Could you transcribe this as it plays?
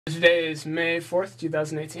Today is May 4th,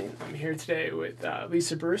 2018. I'm here today with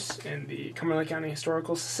Lisa Brousse in the Cumberland County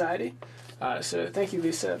Historical Society. So thank you,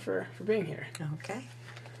 Lisa, for being here. Okay.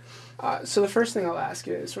 So the first thing I'll ask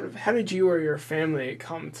you is how did you or your family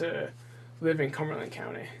come to live in Cumberland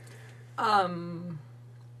County?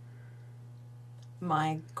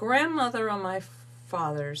 My grandmother on my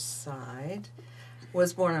father's side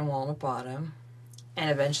was born in Walnut Bottom and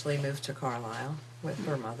eventually moved to Carlisle with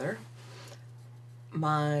her mother.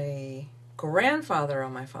 My grandfather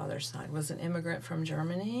on my father's side was an immigrant from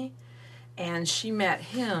Germany, and she met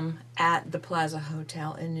him at the Plaza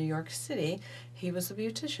Hotel in New York City. He was a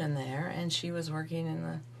beautician there, and she was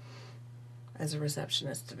working as a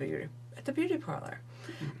receptionist at the beauty parlor.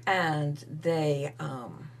 And they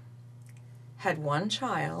had one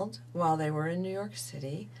child while they were in New York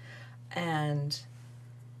City, and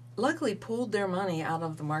luckily pulled their money out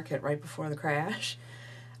of the market right before the crash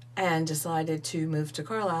and decided to move to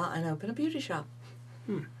Carlisle and open a beauty shop.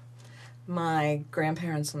 My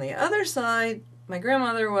grandparents on the other side, my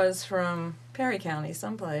grandmother was from Perry County,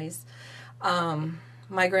 someplace.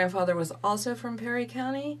 My grandfather was also from Perry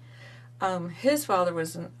County. His father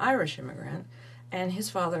was an Irish immigrant, and his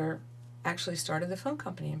father actually started the phone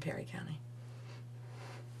company in Perry County.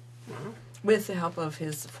 Wow. With the help of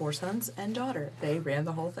his 4 sons and daughter. They ran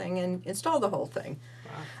the whole thing and installed the whole thing.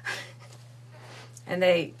 Wow. And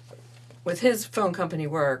they, with his phone company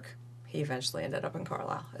work, he eventually ended up in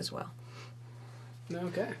Carlisle as well.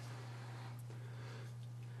 Okay.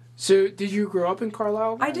 So did you grow up in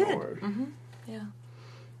Carlisle then, I did. Or? Yeah.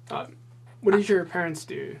 What did your parents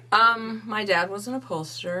do? My dad was an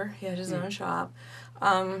upholsterer. He had his own shop.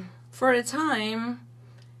 For a time,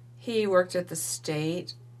 he worked at the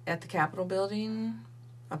state, at the Capitol building,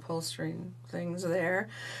 upholstering things there.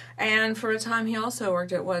 And for a time, he also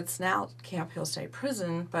worked at what's now Camp Hill State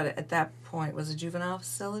Prison, but at that point was a juvenile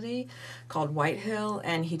facility called White Hill,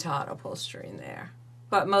 and he taught upholstering there.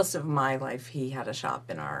 But most of my life, he had a shop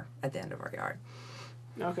at the end of our yard.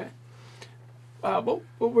 Okay. What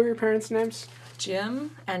were your parents' names?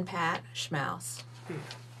 Jim and Pat Schmaus.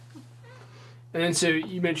 And then, so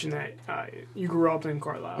you mentioned that you grew up in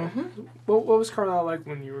Carlisle. Mm-hmm. What was Carlisle like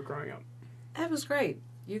when you were growing up? It was great.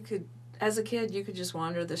 You could, as a kid, you could just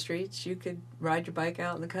wander the streets. You could ride your bike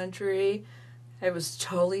out in the country. It was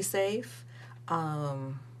totally safe.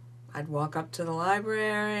 I'd walk up to the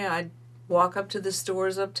library. I'd walk up to the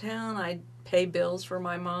stores uptown. I'd pay bills for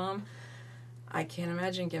my mom. I can't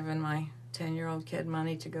imagine giving my 10-year-old kid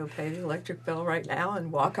money to go pay the electric bill right now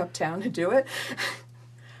and walk uptown to do it.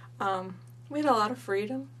 We had a lot of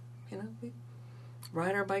freedom. We'd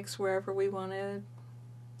ride our bikes wherever we wanted.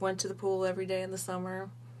 Went to the pool every day in the summer.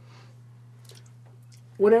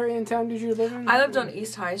 What area in town did you live in? I lived on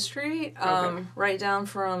East High Street, right down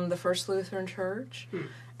from the First Lutheran Church.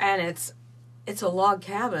 And it's a log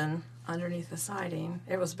cabin underneath the siding.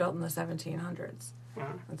 It was built in the 1700s. Wow.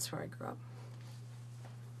 That's where I grew up.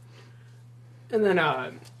 And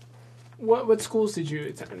then, what schools did you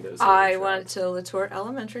attend? I went to Latour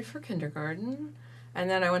Elementary for kindergarten, and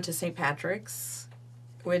then I went to St. Patrick's,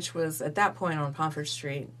 which was at that point on Pomfret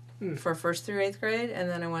Street, for 1st through 8th grade, and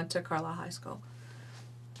then I went to Carlisle High School.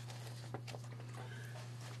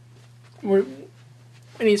 Were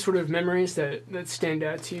any sort of memories that stand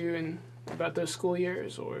out to you about those school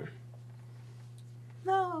years, or?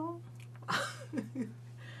 No.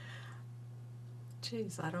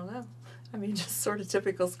 Jeez, I don't know. I mean, just sort of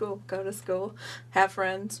typical school. Go to school, have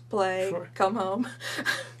friends, play, Sure. Come home,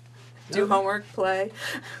 do homework, play.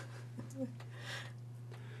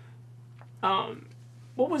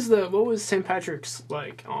 What was St. Patrick's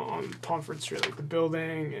like on Pomfret Street, like the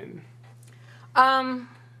building and?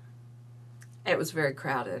 It was very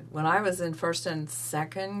crowded. When I was in 1st and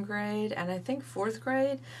 2nd grade, and I think 4th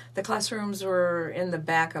grade, the classrooms were in the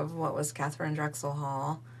back of what was Catherine Drexel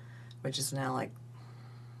Hall, which is now like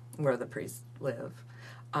where the priests live.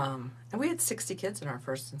 And we had 60 kids in our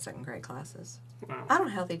 1st and 2nd grade classes. Wow. I don't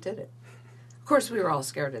know how they did it. Of course, we were all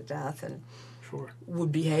scared to death and Sure.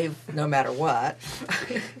 would behave no matter what.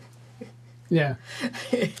 Yeah.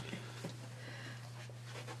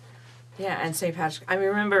 Yeah, and St. Patrick. I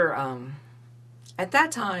remember at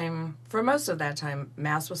that time, for most of that time,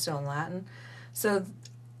 Mass was still in Latin. So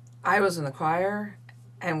I was in the choir,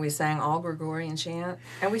 and we sang all Gregorian chant,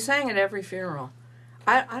 and we sang at every funeral.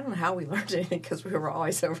 I don't know how we learned anything because we were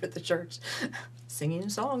always over at the church singing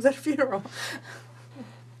songs at a funeral.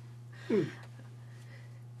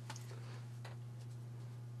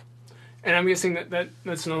 And I'm guessing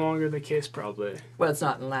that's no longer the case, probably. Well, it's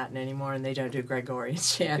not in Latin anymore, and they don't do Gregorian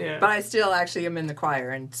chant. Yeah. But I still actually am in the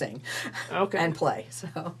choir and sing Okay. and play.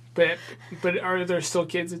 So. But are there still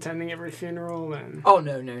kids attending every funeral? And Oh,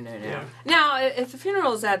 no. Yeah. Now, if the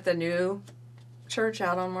funeral is at the new church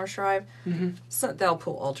out on Marsh Drive, so they'll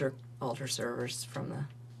pull altar servers from the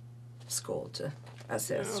school to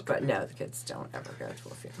assist. Okay. But no, the kids don't ever go to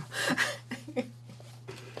a funeral.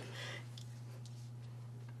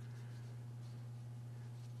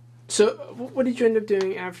 So, what did you end up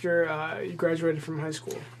doing after you graduated from high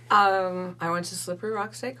school? I went to Slippery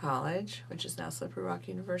Rock State College, which is now Slippery Rock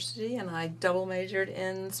University, and I double majored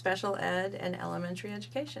in special ed and elementary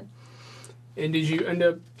education. And did you end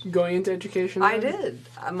up going into education? I did.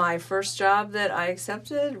 My first job that I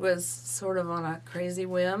accepted was sort of on a crazy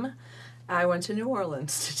whim. I went to New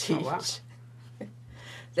Orleans to teach. Oh, wow.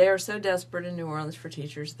 They are so desperate in New Orleans for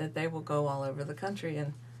teachers that they will go all over the country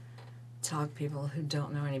and talk people who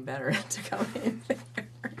don't know any better to come in there.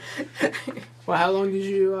 Well, how long did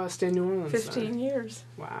you stay in New Orleans? 15 years.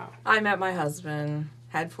 Wow. I met my husband,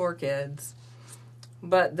 had 4 kids,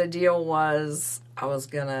 but the deal was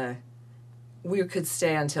we could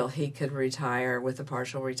stay until he could retire with a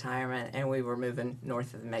partial retirement, and we were moving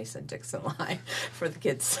north of the Mason-Dixon line for the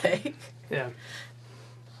kids' sake. Yeah.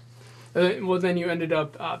 Well, then you ended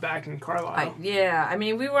up back in Carlisle. I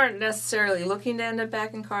mean, we weren't necessarily looking to end up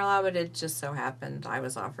back in Carlisle, but it just so happened I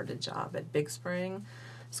was offered a job at Big Spring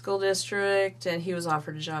School District, and he was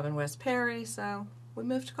offered a job in West Perry, so we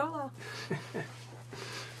moved to Carlisle.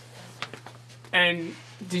 And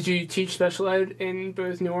did you teach special ed in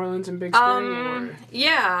both New Orleans and Big Spring?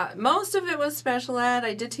 Yeah, most of it was special ed.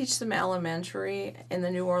 I did teach some elementary in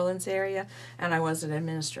the New Orleans area, and I was an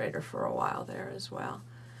administrator for a while there as well.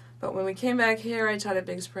 But when we came back here, I taught at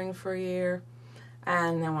Big Spring for a year,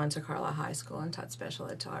 and then went to Carlisle High School and taught special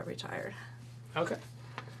ed till I retired. Okay.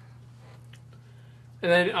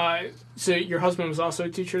 And then, so your husband was also a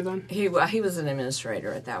teacher then? He was an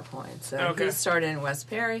administrator at that point. So he started in West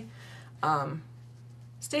Perry,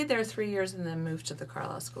 stayed there 3 years, and then moved to the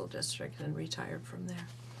Carlisle School District and retired from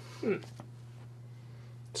there.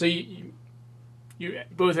 So you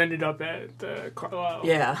both ended up at the Carlisle.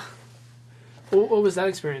 Yeah. What was that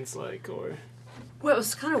experience like? Or well, it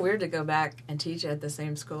was kind of weird to go back and teach at the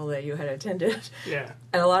same school that you had attended. Yeah.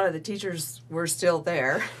 And a lot of the teachers were still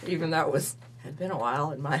there, even though it had been a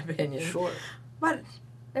while, in my opinion. Sure. But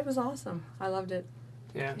it was awesome. I loved it.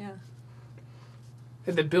 Yeah. Yeah.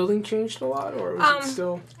 Had the building changed a lot, or was it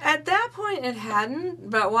still? At that point, it hadn't.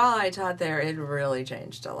 But while I taught there, it really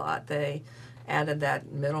changed a lot. They added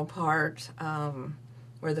that middle part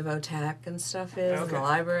where the VOTAC and stuff is, in the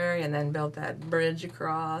library, and then built that bridge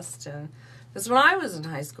across. And because when I was in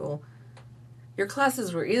high school, your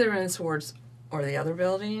classes were either in Swartz or the other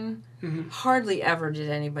building. Mm-hmm. Hardly ever did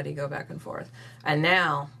anybody go back and forth. And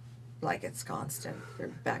now, like, it's constant. They're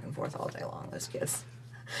back and forth all day long, those kids.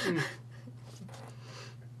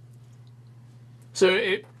 So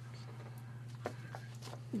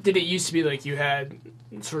did it used to be like you had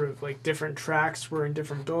sort of like different tracks were in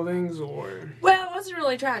different buildings, or? Well, it wasn't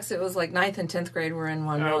really tracks. It was like 9th and 10th grade were in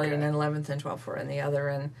one building, and then 11th and 12th were in the other,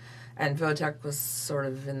 and VOTEC was sort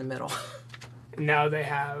of in the middle. Now they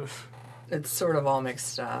have... It's sort of all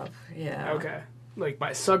mixed up, yeah. Okay. Like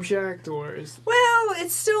by subject, or is... Well,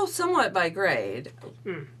 it's still somewhat by grade.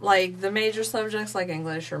 Like the major subjects like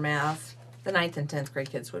English or math, the 9th and 10th grade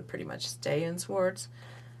kids would pretty much stay in Swartz,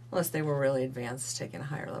 unless they were really advanced, taking a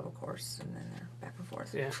higher level course, and then they're back and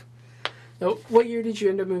forth. Yeah. Now, what year did you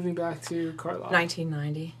end up moving back to Carlisle?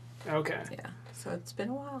 1990. Okay. Yeah, so it's been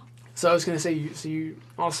a while. So I was going to say, you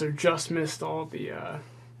also just missed all the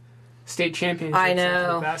state championships. I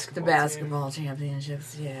know, the basketball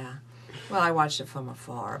championships, yeah. Well, I watched it from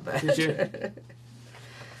afar, but... Did you?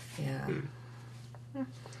 Yeah.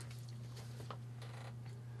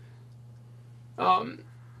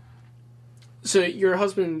 So your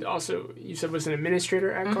husband also, you said, was an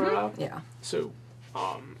administrator at Carlisle? Yeah. So,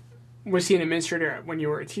 was he an administrator when you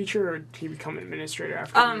were a teacher, or did he become an administrator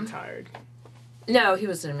after you retired? No, he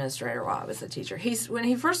was an administrator while I was a teacher. When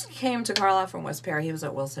he first came to Carlisle from West Perry, he was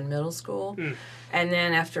at Wilson Middle School. And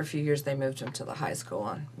then after a few years, they moved him to the high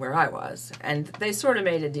school where I was. And they sort of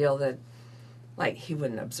made a deal that, like, he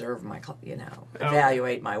wouldn't observe my,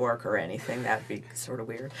 evaluate my work or anything. That'd be sort of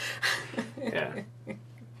weird. Yeah.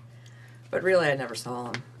 But really, I never saw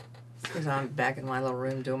him. Because I'm back in my little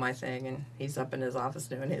room doing my thing, and he's up in his office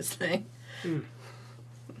doing his thing. And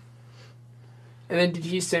then did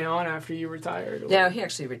he stay on after you retired? Or? No, he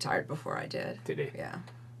actually retired before I did. Did he? Yeah.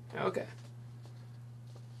 Okay.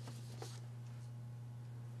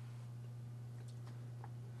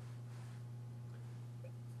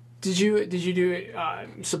 Did you do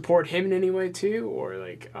support him in any way too, or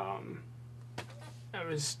like I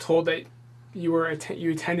was told that you were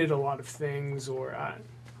you attended a lot of things or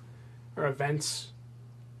events,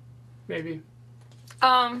 maybe.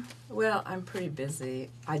 Well, I'm pretty busy.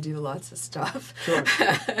 I do lots of stuff. Sure.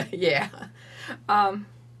 Yeah.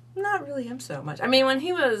 Not really him so much. I mean, when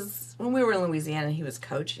we were in Louisiana, he was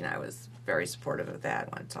coaching. I was very supportive of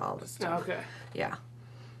that. Went to all this stuff. Oh, okay. Yeah.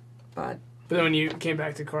 But then when you came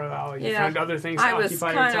back to Carlisle, you found other things to I was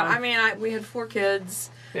occupy your time. I mean, we had 4 kids.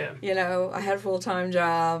 Yeah. You know, I had a full-time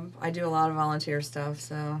job. I do a lot of volunteer stuff,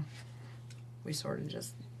 so we sort of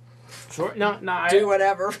just Sure. No, do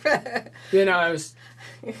whatever. You know, I was.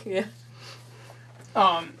 Yeah.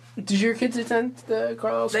 Did your kids attend the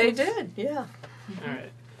Carlisle school? They did. Yeah. All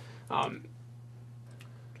right.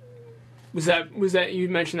 Was that you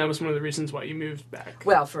mentioned that was one of the reasons why you moved back?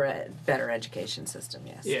 Well, for a better education system,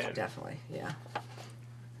 yes. Yeah. Definitely. Yeah.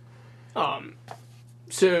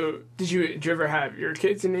 So did you ever have your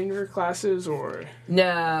kids in any of your classes or?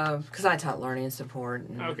 No, because I taught learning support,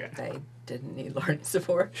 and Okay. they didn't need learning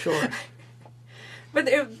support. Sure. But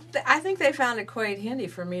I think they found it quite handy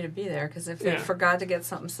for me to be there, because if they forgot to get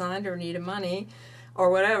something signed or needed money or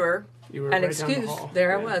whatever, You were an right excuse, down the hall.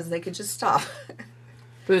 there I was. They could just stop.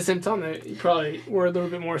 But at the same time, you probably were a little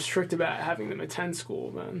bit more strict about having them attend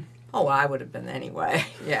school then. Oh, I would have been anyway.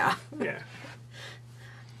 Yeah. Yeah.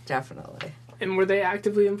 Definitely. And were they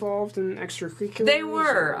actively involved in extracurriculars? They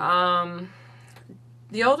were.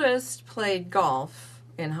 The oldest played golf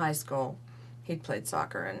in high school. He'd played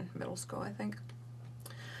soccer in middle school, I think.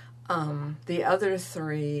 The other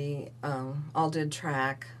 3 all did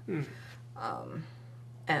track.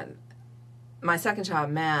 And my second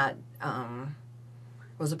child, Matt,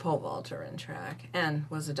 was a pole vaulter in track and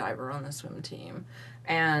was a diver on the swim team.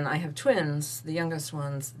 And I have twins, the youngest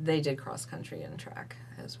ones, they did cross country and track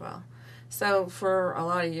as well. So for a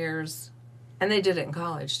lot of years, and they did it in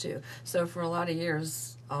college too, so for a lot of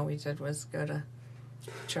years, all we did was go to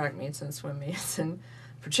track meets and swim meets, and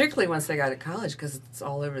particularly once they got to college, because it's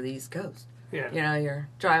all over the East Coast. Yeah. You know, you're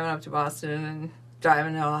driving up to Boston and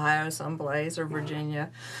driving to Ohio someplace, or Virginia.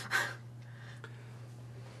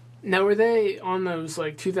 Now, were they on those,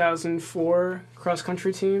 2004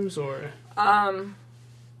 cross-country teams, or?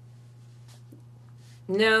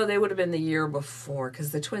 No, they would have been the year before,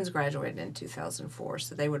 because the twins graduated in 2004,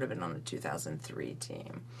 so they would have been on the 2003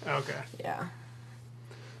 team. Okay. Yeah.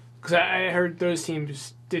 Because I heard those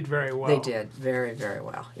teams did very well. They did very, very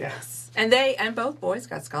well, Yeah. yes. And both boys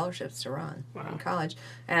got scholarships to run in college,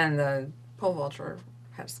 and the pole vaulter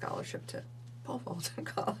had a scholarship to pole vault in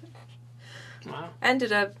college. Wow.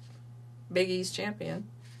 Ended up Big East champion.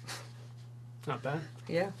 Not bad.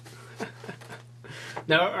 Yeah.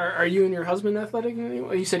 Now, are you and your husband athletic in any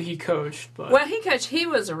way? You said he coached, but... Well, he coached. He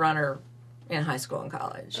was a runner in high school and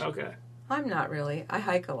college. Okay. I'm not really. I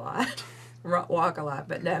hike a lot, walk a lot,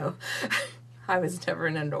 but no. I was never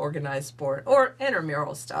into organized sport or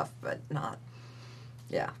intramural stuff, but not.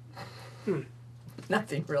 Yeah.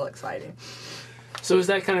 Nothing real exciting. So was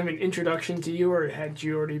that kind of an introduction to you, or had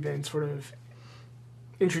you already been sort of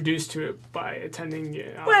introduced to it by attending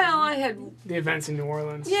Well, I had... the events in New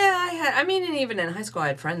Orleans? Yeah, I had. I mean, and even in high school, I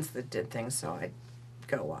had friends that did things, so I'd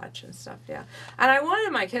go watch and stuff, yeah. And I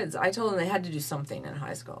wanted my kids, I told them they had to do something in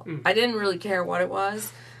high school. I didn't really care what it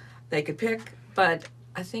was. They could pick, but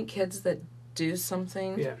I think kids that do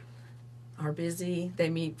something are busy.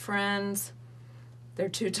 They meet friends. They're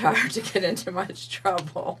too tired to get into much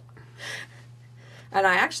trouble. And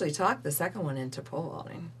I actually talked the second one into pole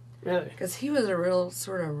vaulting. Really? Because he was a real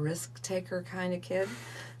sort of risk-taker kind of kid.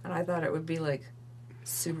 And I thought it would be like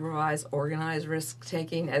supervised, organized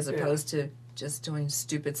risk-taking as opposed to just doing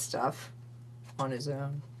stupid stuff on his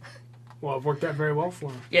own. Well, it worked out very well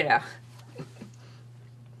for him. Yeah.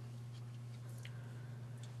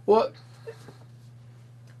 Well,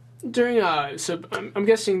 during so I'm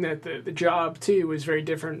guessing that the job too was very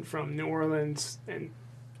different from New Orleans and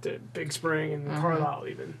the Big Spring and Carlisle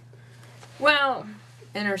even. Well,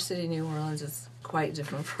 inner city New Orleans is quite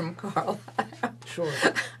different from Carlisle. Sure.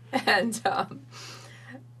 And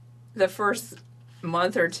the first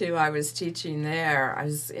month or two I was teaching there, I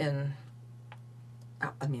was in,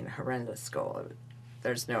 a horrendous school.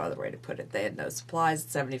 There's no other way to put it. They had no supplies.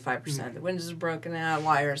 75% of the windows were broken out,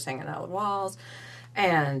 wires hanging out of the walls.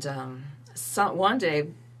 And one day, a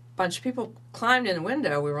bunch of people climbed in the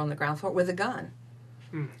window. We were on the ground floor with a gun.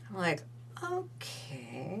 I'm like,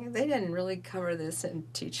 okay. They didn't really cover this in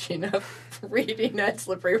teaching of reading at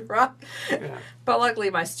Slippery Rock. Yeah. But luckily,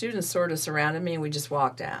 my students sort of surrounded me, and we just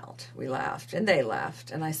walked out. We left, and they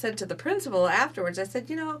left. And I said to the principal afterwards, I said,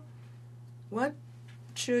 you know, what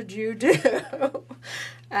should you do?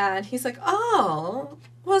 And he's like, oh,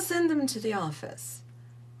 well, send them to the office.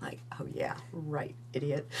 Like, oh, yeah, right,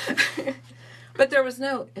 idiot. But there was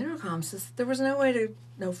no intercom system. There was no way to,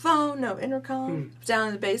 no phone, no intercom. Down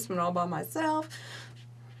in the basement all by myself.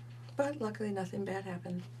 But luckily nothing bad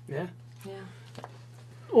happened. Yeah. Yeah.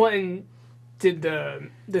 Well, and did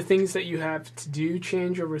the things that you have to do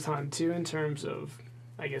change over time, too, in terms of,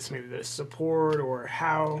 I guess, maybe the support or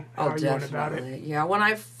how you went about it? Yeah, when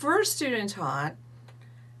I first student taught,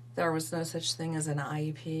 there was no such thing as an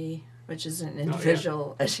IEP, which is an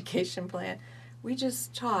individual education plan. We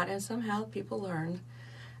just taught, and somehow people learned.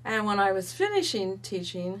 And when I was finishing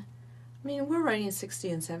teaching, I mean, we're writing 60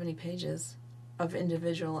 and 70 pages of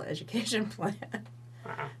individual education plan.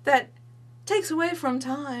 Wow. That takes away from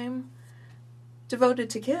time devoted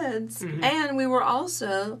to kids. And we were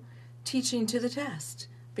also teaching to the test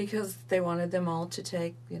because they wanted them all to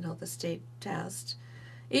take, the state test.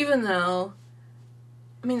 Even though,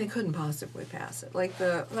 I mean, they couldn't possibly pass it. Like,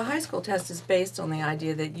 the high school test is based on the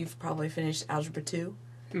idea that you've probably finished Algebra 2.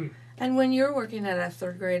 And when you're working at a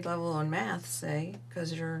third grade level on math, say,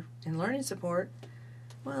 because you're in learning support,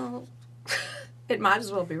 well, it might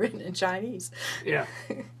as well be written in Chinese. Yeah.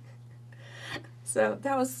 So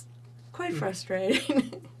that was quite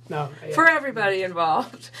frustrating. No. Yeah. For everybody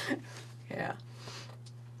involved. Yeah.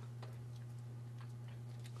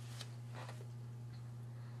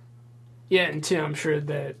 Yeah, and too, I'm sure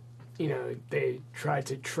that, they tried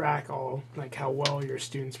to track all, like, how well your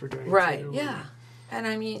students were doing. Right, too. yeah. And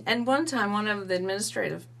I mean, and one time one of the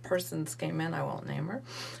administrative persons came in, I won't name her,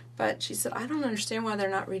 but she said, I don't understand why they're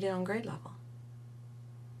not reading on grade level.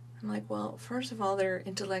 I'm like, well, first of all, they're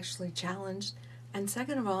intellectually challenged, and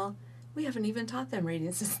second of all, we haven't even taught them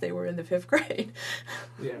reading since they were in the 5th grade.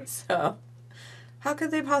 Yeah. So, how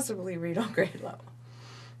could they possibly read on grade level?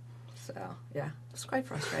 So, yeah, it's quite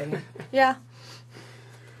frustrating. Yeah.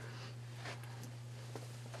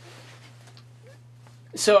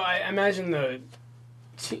 So I imagine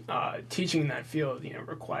teaching in that field,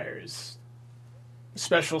 requires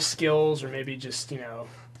special skills or maybe just,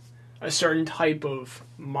 a certain type of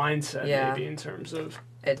mindset maybe in terms of...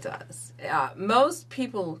 It does. Most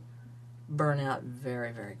people burn out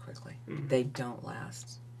very, very quickly. They don't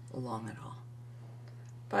last long at all.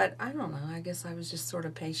 But I don't know. I guess I was just sort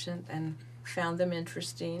of patient and found them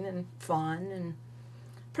interesting and fun, and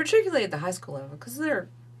particularly at the high school level, because they're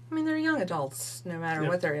young adults, no matter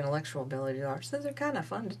what their intellectual abilities are. So they're kind of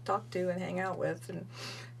fun to talk to and hang out with, and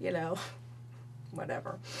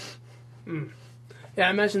whatever. Yeah, I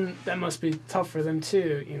imagine that must be tough for them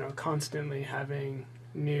too. Constantly having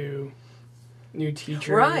new teachers.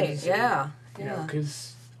 Right. Yeah.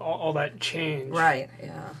 Because all that change. Right.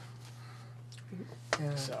 Yeah.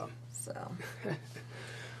 So.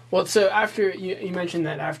 Well, so after you mentioned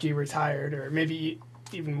that after you retired, or maybe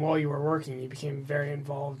even while you were working, you became very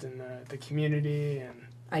involved in the community and.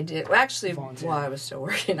 I did. Well, actually, while I was still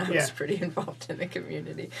working, I was pretty involved in the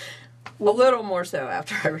community. A little more so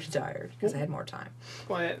after I retired because I had more time.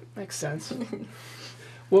 Well, that makes sense.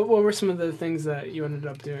 What were some of the things that you ended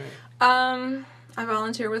up doing? I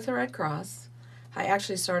volunteer with the Red Cross. I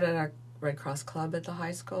actually started a Red Cross club at the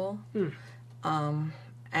high school.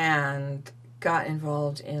 And got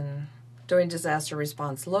involved in doing disaster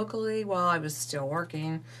response locally while I was still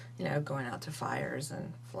working, going out to fires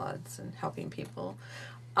and floods and helping people.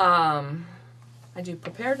 I do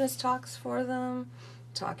preparedness talks for them,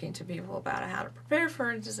 talking to people about how to prepare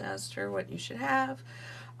for a disaster, what you should have.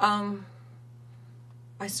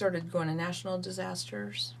 I started going to national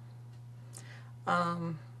disasters,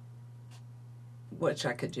 which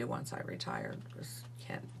I could do once I retired, because you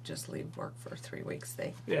can't just leave work for 3 weeks.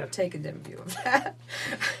 They take a dim view of that.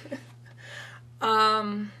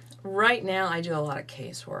 Right now, I do a lot of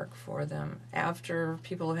casework for them. After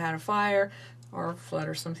people have had a fire or a flood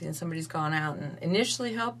or something, and somebody's gone out and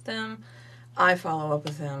initially helped them, I follow up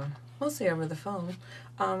with them, mostly over the phone,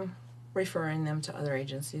 referring them to other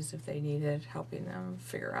agencies if they need it, helping them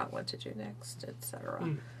figure out what to do next,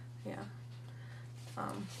 etc. Yeah.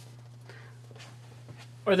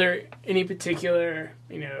 Are there any particular,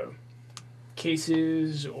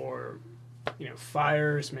 cases or,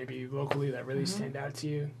 fires maybe locally that really stand out to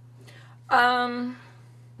you? Yeah,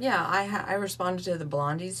 I responded to the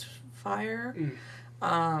Blondie's fire,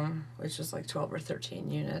 which was like 12 or 13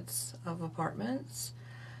 units of apartments.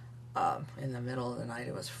 In the middle of the night,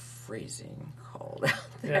 it was freezing cold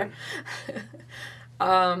out there.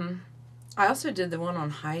 Yeah. I also did the one on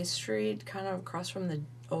High Street, kind of across from the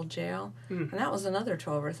old jail, and that was another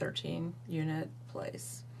 12 or 13 unit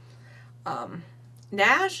place.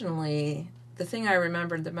 Nationally, the thing I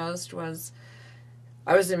remembered the most was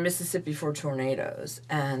I was in Mississippi for tornadoes,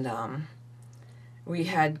 and we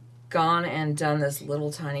had gone and done this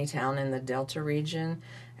little tiny town in the Delta region.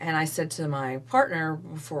 And I said to my partner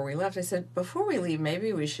before we left, I said, before we leave,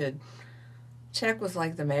 maybe we should check with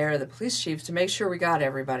like the mayor or the police chief to make sure we got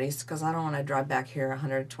everybody's, because I don't want to drive back here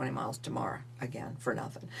 120 miles tomorrow again for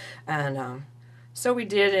nothing. And so we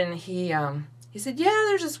did, and he said, yeah,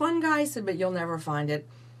 there's this one guy. He said, but you'll never find it.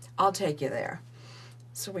 I'll take you there.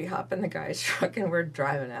 So we hop in the guy's truck, and we're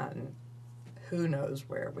driving out, and who knows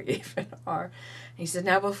where we even are. And he said,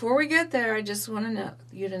 now before we get there, I just want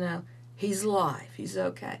you to know he's alive. He's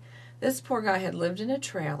okay. This poor guy had lived in a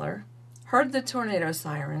trailer, heard the tornado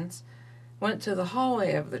sirens, went to the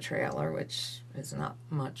hallway of the trailer, which is not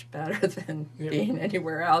much better than being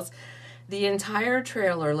anywhere else. The entire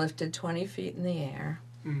trailer lifted 20 feet in the air,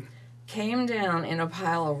 came down in a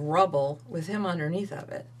pile of rubble with him underneath of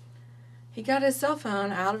it. He got his cell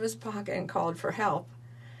phone out of his pocket and called for help.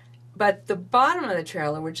 But the bottom of the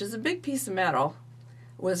trailer, which is a big piece of metal,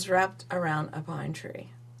 was wrapped around a pine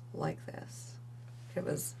tree like this.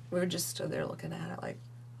 We were just stood there looking at it like,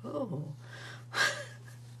 oh.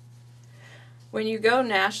 When you go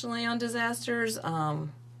nationally on disasters,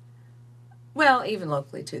 well, even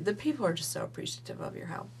locally too, the people are just so appreciative of your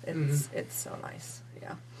help. It's so nice,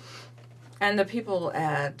 yeah. And the people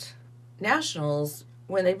at nationals,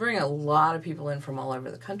 when they bring a lot of people in from all over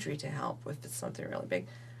the country to help if it's something really big,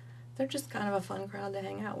 they're just kind of a fun crowd to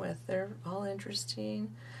hang out with. They're all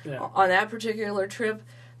interesting. Yeah. On that particular trip,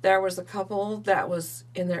 there was a couple that was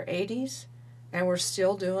in their 80s and were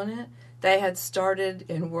still doing it. They had started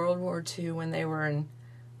in World War II when they were in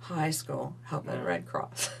high school helping the Red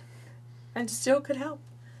Cross and still could help.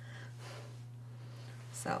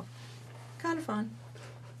 So, kind of fun.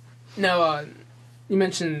 Now, you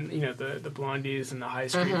mentioned, the Blondies and the high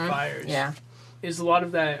street fires. Yeah. Is a lot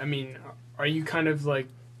of that, I mean, are you kind of like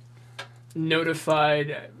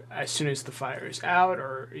notified as soon as the fire is out,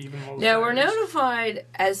 or even while the we're notified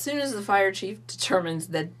as soon as the fire chief determines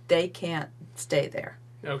that they can't stay there.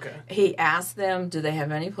 Okay. He asks them, do they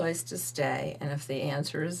have any place to stay? And if the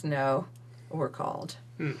answer is no, we're called.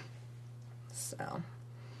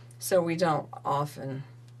 So we don't often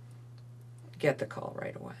get the call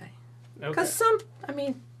right away. Because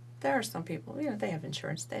there are some people, they have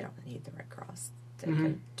insurance. They don't need the Red Cross. They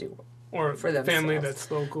can do or for themselves. Family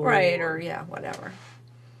that's local. Right, or whatever.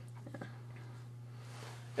 Yeah.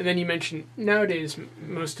 And then you mentioned nowadays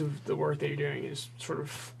most of the work that you're doing is sort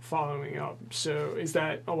of following up. So is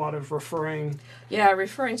that a lot of referring? Yeah,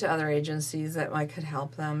 referring to other agencies that could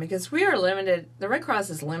help them. Because we are limited, the Red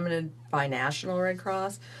Cross is limited by National Red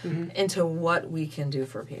Cross into what we can do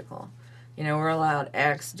for people. We're allowed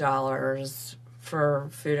X dollars for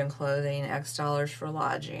food and clothing, X dollars for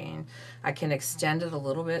lodging. I can extend it a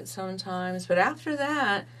little bit sometimes, but after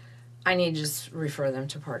that, I need to just refer them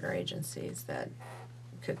to partner agencies that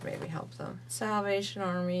could maybe help them. Salvation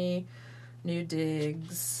Army, New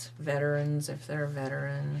Digs, veterans if they're a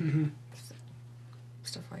veteran,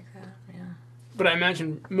 stuff like that, yeah. But I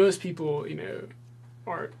imagine most people,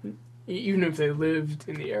 are, even if they lived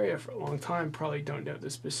in the area for a long time, probably don't know the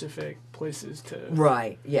specific places to ask.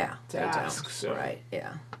 So. Right,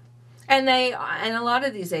 yeah. And a lot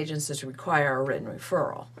of these agencies require a written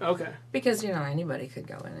referral. Okay. Because, anybody could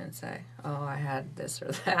go in and say, oh, I had this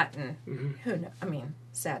or that, and who knows? I mean,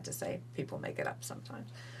 sad to say, people make it up sometimes.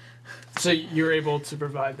 So you're able to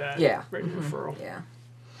provide that written referral? Yeah.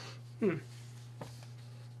 And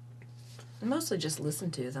mostly just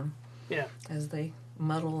listen to them. Yeah. As they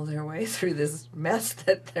muddle their way through this mess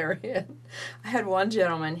that they're in. I had one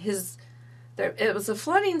gentleman, it was a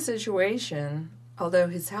flooding situation, although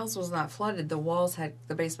his house was not flooded, the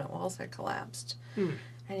basement walls had collapsed. And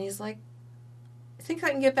he's like, I think I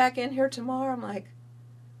can get back in here tomorrow. I'm like,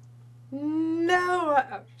 no,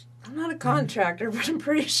 I'm not a contractor, but I'm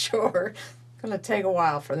pretty sure it's going to take a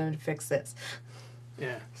while for them to fix this.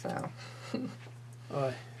 Yeah. So.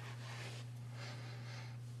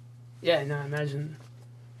 Yeah, no, imagine.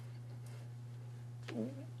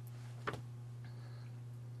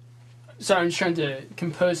 So I'm just trying to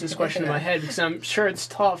compose this question in my head because I'm sure it's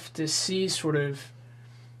tough to see sort of,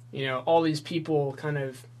 all these people kind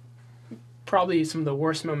of probably some of the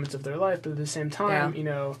worst moments of their life, but at the same time,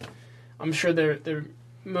 I'm sure they're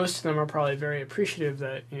most of them are probably very appreciative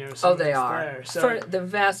that, they are. There. So for the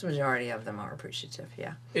vast majority of them are appreciative,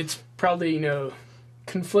 yeah. It's probably,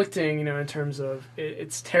 conflicting, in terms of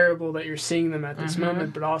it's terrible that you're seeing them at this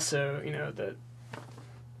moment, but also, that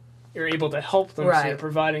you're able to help them, so you're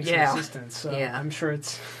providing some assistance. So I'm sure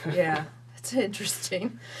it's... Yeah, it's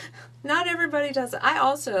interesting. Not everybody does it. I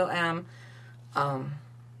also am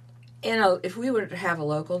if we were to have a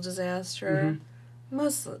local disaster,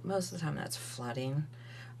 most of the time that's flooding.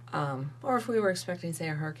 Or if we were expecting, say,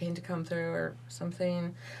 a hurricane to come through or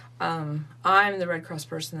something. I'm the Red Cross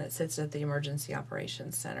person that sits at the Emergency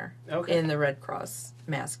Operations Center in the Red Cross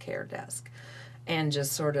Mass Care Desk and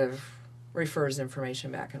just sort of refers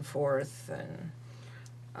information back and forth. And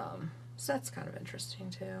so that's kind of interesting,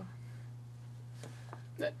 too.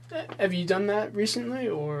 Have you done that recently,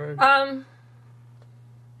 or...?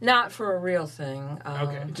 Not for a real thing.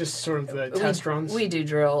 Okay, just sort of the test runs? We do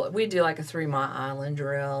drill. We do like a 3 Mile Island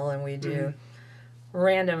drill, and we do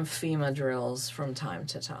random FEMA drills from time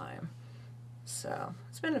to time. So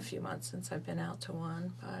it's been a few months since I've been out to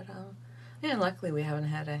one, but yeah, luckily we haven't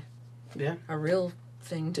had a real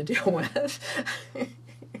thing to deal with.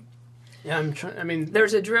 Yeah, I'm trying. I mean,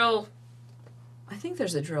 there's a drill. I think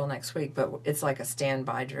there's a drill next week, but it's like a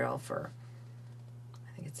standby drill for.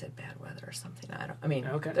 It said bad weather or something.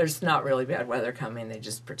 There's not really bad weather coming. They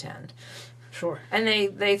just pretend. Sure. And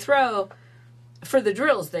they throw, for the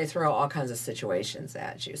drills, they throw all kinds of situations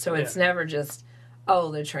at you. So it's never just,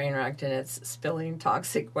 the train wrecked and it's spilling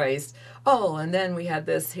toxic waste. Oh, and then we had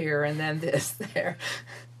this here and then this there.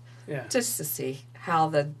 Yeah. Just to see how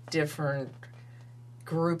the different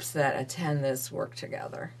groups that attend this work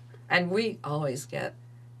together. And we always get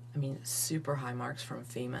super high marks from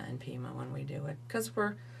FEMA and PEMA when we do it. Because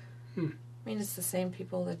it's the same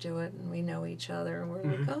people that do it, and we know each other. And we're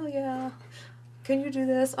like, oh, yeah, can you do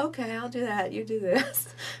this? Okay, I'll do that. You do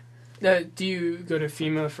this. Do you go to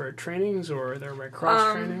FEMA for trainings, or are there Red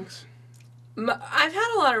Cross trainings? I've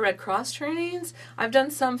had a lot of Red Cross trainings. I've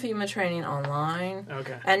done some FEMA training online.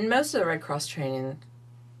 Okay. And most of the Red Cross training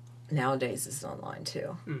nowadays is online,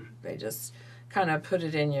 too. They just kind of put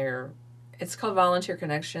it in your... It's called Volunteer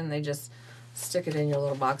Connection. They just stick it in your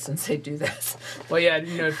little box and say, do this. Well, yeah, I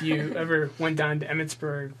didn't know if you ever went down to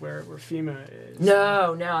Emmitsburg where FEMA is.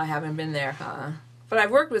 No, I haven't been there, But I've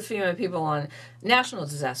worked with FEMA people on national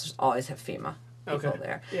disasters. Always have FEMA people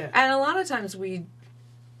there. Yeah. And a lot of times we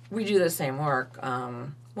do the same work.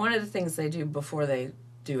 One of the things they do before they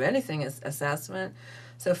do anything is assessment.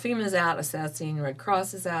 So FEMA's out assessing, Red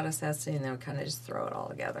Cross is out assessing, and then we kind of just throw it all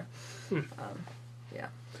together. Yeah.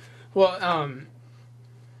 Well,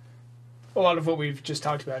 a lot of what we've just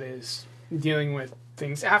talked about is dealing with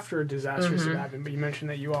things after disasters have happened, but you mentioned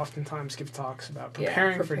that you oftentimes give talks about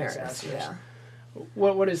preparing for disasters. Yeah.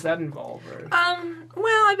 What does that involve? Or? Well,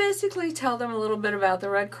 I basically tell them a little bit about the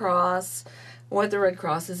Red Cross, what the Red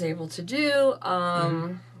Cross is able to do,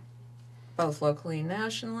 both locally and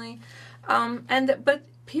nationally. But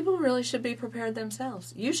people really should be prepared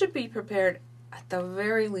themselves. You should be prepared at the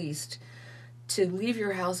very least to leave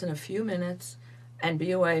your house in a few minutes and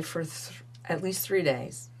be away for at least 3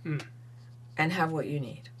 days and have what you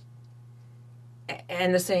need.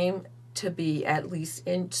 And the same to be at least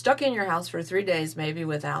stuck in your house for 3 days, maybe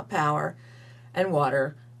without power and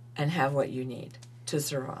water, and have what you need to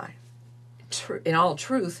survive. In all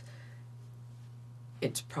truth,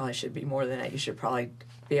 it probably should be more than that. You should probably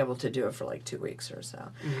be able to do it for like 2 weeks or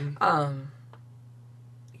so.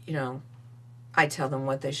 I tell them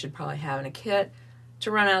what they should probably have in a kit to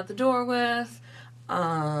run out the door with,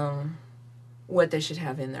 what they should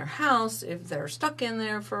have in their house if they're stuck in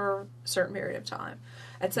there for a certain period of time,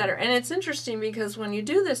 etc. And it's interesting because when you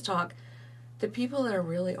do this talk, the people that are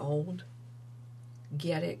really old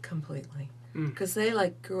get it completely. Because they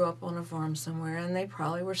grew up on a farm somewhere and they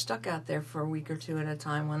probably were stuck out there for a week or two at a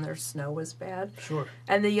time when their snow was bad. Sure.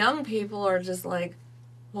 And the young people are just like,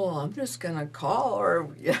 well, I'm just going to call, or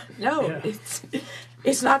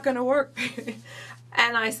it's not going to work.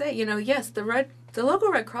 And I say, yes, the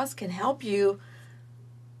local Red Cross can help you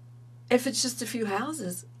if it's just a few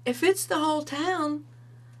houses. If it's the whole town,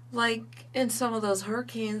 like in some of those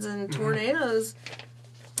hurricanes and tornadoes,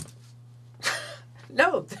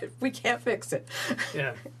 no, we can't fix it.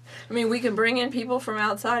 Yeah. We can bring in people from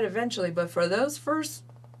outside eventually, but for those first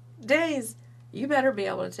days, you better be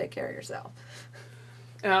able to take care of yourself.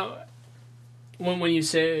 Now, when you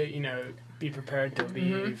say, be prepared to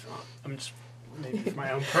leave, I'm just, maybe for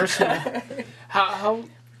my own personal,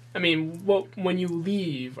 when you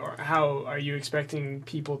leave, or how are you expecting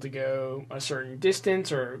people to go a certain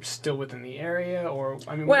distance or still within the area? Or,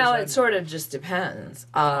 well, it sort of just depends.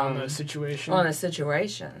 On the situation? On the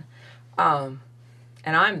situation. And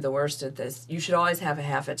I'm the worst at this. You should always have a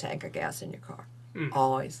half a tank of gas in your car.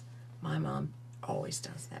 Always. My mom always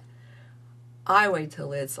does that. I wait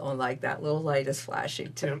till it's on that little light is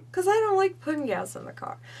flashing too, because I don't like putting gas in the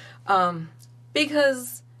car.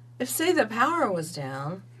 Because if, say, the power was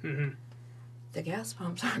down, the gas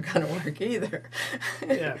pumps aren't going to work either.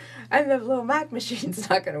 Yeah. And the little Mac machine's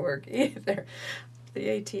not going to work either.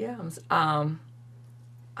 The ATMs.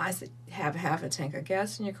 I said, have half a tank of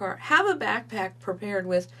gas in your car. Have a backpack prepared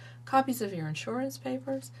with copies of your insurance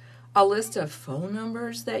papers, a list of phone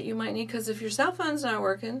numbers that you might need, because if your cell phone's not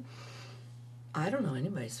working, I don't know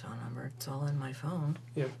anybody's phone number. It's all in my phone.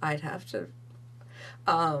 Yep. I'd have to...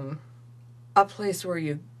 a place where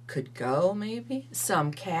you could go, maybe.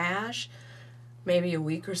 Some cash. Maybe a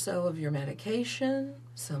week or so of your medication.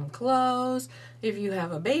 Some clothes. If you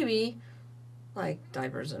have a baby, like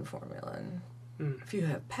diapers and formula. And if you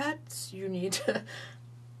have pets, you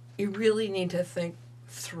really need to think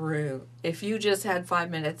through. If you just had 5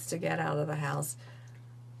 minutes to get out of the house,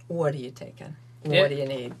 what are you taking? What do you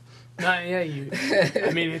need?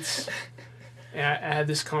 I mean, it's... I had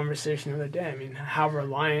this conversation the other day. I mean, how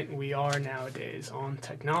reliant we are nowadays on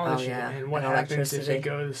technology, and what happens if it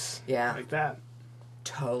goes like that.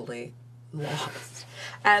 Totally lost.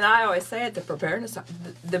 And I always say at the preparedness,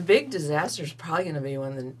 the big disaster is probably going to be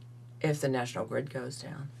if the national grid goes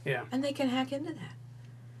down. Yeah. And they can hack into that.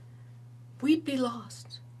 We'd be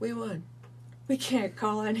lost. We would. We can't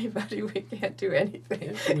call anybody. We can't do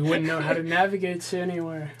anything. We wouldn't know how to navigate to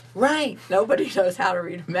anywhere. Right. Nobody knows how to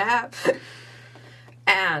read a map.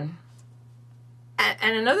 And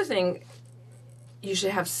another thing, you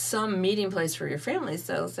should have some meeting place for your family.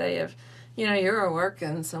 So say if, you're at work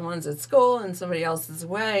and someone's at school and somebody else is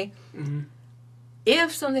away,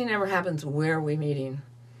 if something ever happens, where are we meeting?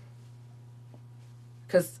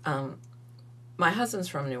 Because my husband's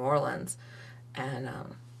from New Orleans, and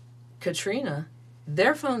Katrina,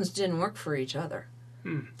 their phones didn't work for each other.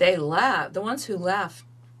 They left. The ones who left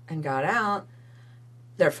and got out,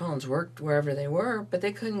 their phones worked wherever they were, but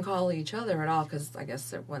they couldn't call each other at all because I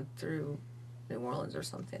guess it went through New Orleans or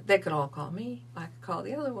something. They could all call me. I could call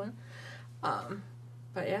the other one.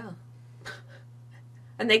 But yeah.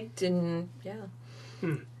 And they didn't, It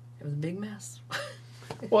was a big mess.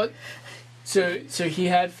 What? So he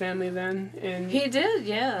had family then in He did,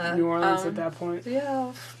 yeah. New Orleans at that point?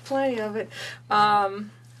 Yeah, plenty of it.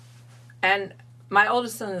 And my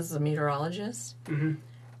oldest son is a meteorologist,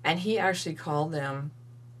 and he actually called them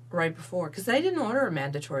right before, because they didn't order a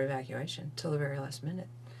mandatory evacuation till the very last minute.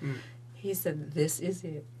 He said, "This is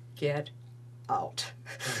it. Get out."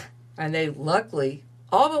 And they luckily,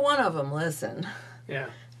 all but one of them listened. Yeah.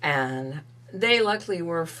 And they luckily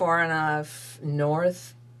were far enough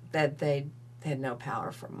north that they had no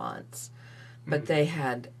power for months. But they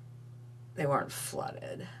weren't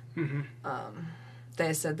flooded.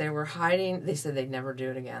 They said they were hiding. They said they'd never do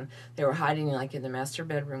it again. They were hiding like in the master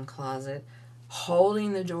bedroom closet,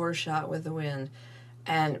 holding the door shut with the wind.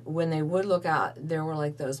 And when they would look out, there were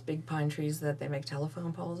like those big pine trees that they make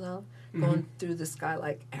telephone poles of, going through the sky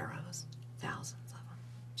like arrows. Thousands of them.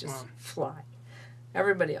 Just fly.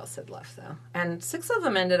 Everybody else had left, though. And 6 of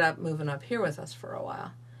them ended up moving up here with us for a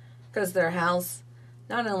while. Because their house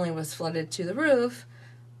not only was flooded to the roof,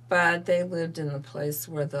 but they lived in the place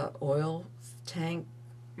where the oil tank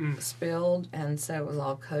spilled, and so it was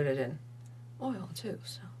all coated in oil, too.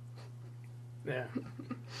 So, yeah.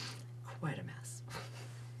 Quite a mess.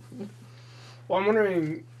 Well, I'm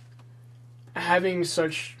wondering, having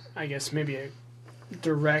such, I guess, maybe a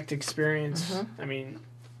direct experience, I mean,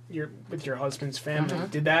 with your husband's family,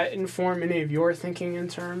 did that inform any of your thinking in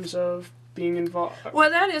terms of being involved? Well,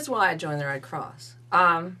 that is why I joined the Red Cross.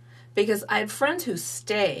 Because I had friends who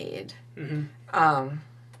stayed. Now,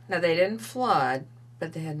 they didn't flood,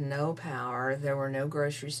 but they had no power. There were no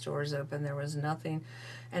grocery stores open. There was nothing.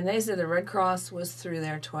 And they said the Red Cross was through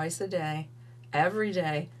there twice a day, every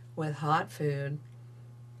day, with hot food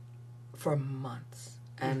for months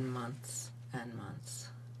and months and months.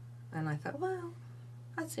 And I thought, well,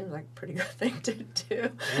 that seems like a pretty good thing to do.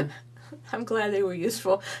 Yeah. I'm glad they were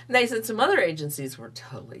useful. And they said some other agencies were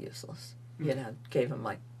totally useless. Gave them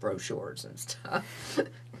like brochures and stuff.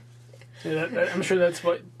 Yeah, I'm sure that's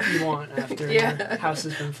what you want after your house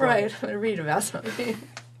has been flooded. Right, I'm going to read about something.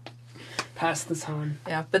 Pass the time.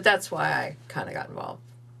 Yeah, but that's why I kind of got involved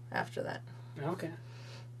after that. Okay.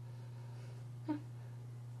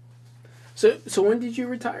 So when did you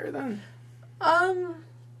retire then? I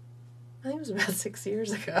think it was about 6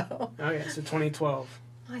 years ago. Okay, so 2012.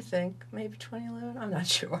 I think, maybe 2011. I'm not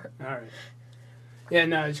sure. All right. Yeah,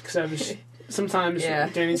 no, because I was sometimes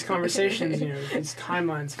during these conversations, these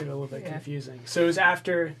timelines get a little bit confusing. So it was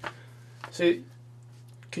after. So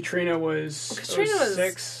Katrina was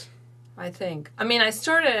 06. I think. I mean, I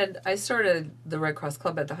started the Red Cross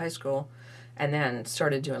Club at the high school, and then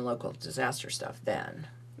started doing local disaster stuff then.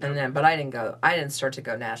 And then, but I didn't start to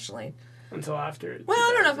go nationally until after? Well,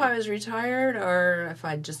 I don't know if I was retired or if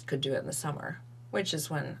I just could do it in the summer, which is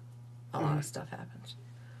when a lot of stuff happens.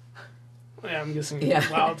 Yeah, I'm guessing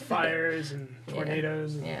wildfires and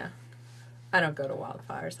tornadoes. Yeah. I don't go to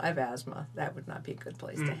wildfires. I have asthma. That would not be a good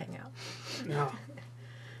place to hang out. No.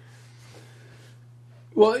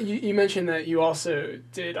 Well, you mentioned that you also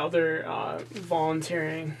did other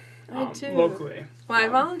volunteering locally. Well, I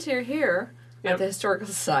volunteer here at the Historical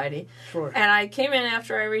Society. Sure. And I came in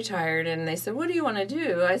after I retired, and they said, what do you want to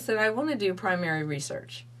do? I said, I want to do primary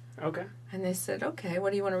research. Okay. And they said, okay, what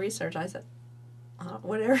do you want to research? I said,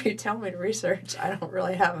 whatever you tell me to research. I don't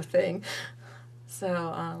really have a thing.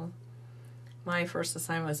 So my first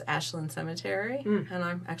assignment was Ashland Cemetery, and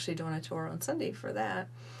I'm actually doing a tour on Sunday for that.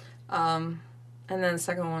 And then the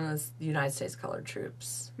second one was the United States Colored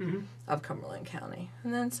Troops of Cumberland County.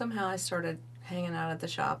 And then somehow I started hanging out at the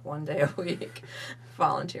shop one day a week,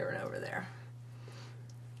 volunteering over there.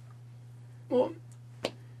 Well,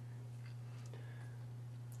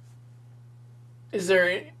 is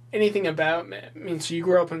there anything about, I mean, so you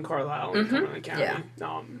grew up in Carlisle in Cumberland County. Yeah.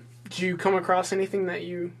 Did you come across anything that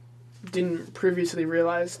you didn't previously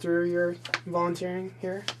realize through your volunteering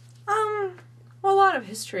here? Well, a lot of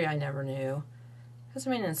history I never knew. Because, I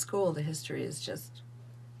mean, in school, the history is just,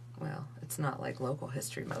 well, it's not like local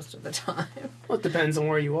history most of the time. Well, it depends on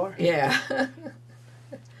where you are. Yeah.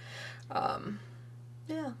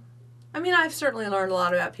 Yeah. I mean, I've certainly learned a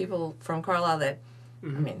lot about people from Carlisle that, I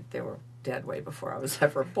mean, they were dead way before I was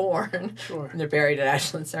ever born. Sure. And they're buried at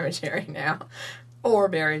Ashland Cemetery now. Or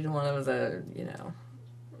buried in one of the,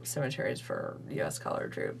 cemeteries for U.S.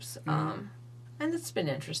 Colored Troops. And it's been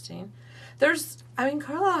interesting.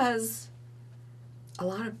 Carlisle has a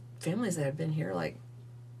lot of families that have been here, like,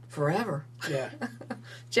 forever. Yeah.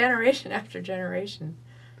 Generation after generation.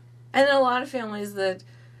 And a lot of families that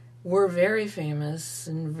were very famous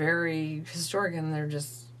and very historic, and they're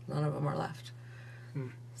just, none of them are left.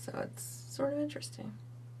 So it's sort of interesting.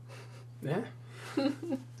 Yeah. A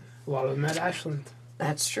lot of them at Ashland.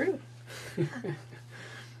 That's true.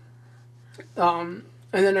 And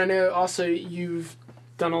then I know also you've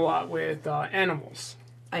done a lot with animals.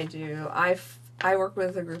 I do. I work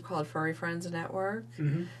with a group called Furry Friends Network.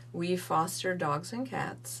 We foster dogs and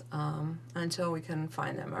cats until we can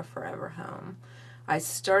find them a forever home. I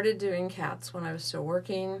started doing cats when I was still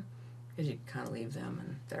working, because you kind of leave them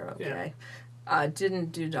and they're okay. Yeah.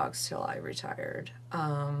 Didn't do dogs till I retired.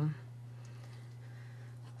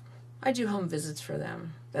 I do home visits for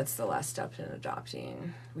them. That's the last step in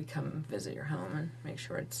adopting. We come visit your home and make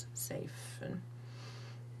sure it's safe and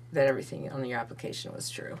that everything on your application was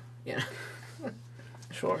true,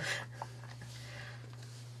 Sure.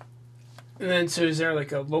 And then, so is there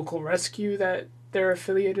like a local rescue that they're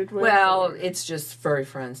affiliated with? Well, it's just Furry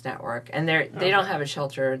Friends Network, and they don't have a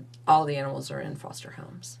shelter. All the animals are in foster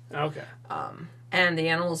homes. Okay. And the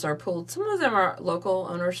animals are pooled. Some of them are local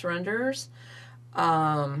owner surrenders.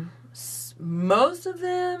 Most of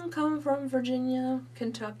them come from Virginia,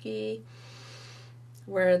 Kentucky,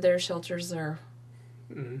 where their shelters are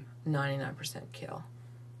 99% kill.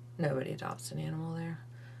 Nobody adopts an animal there.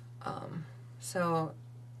 So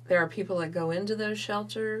there are people that go into those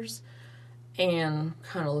shelters and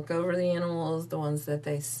kind of look over the animals, the ones that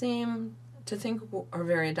they seem to think are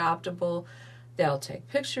very adoptable. They'll take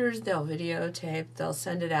pictures, they'll videotape, they'll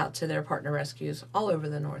send it out to their partner rescues all over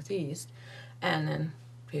the Northeast. And then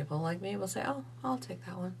people like me will say, oh, I'll take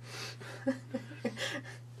that one.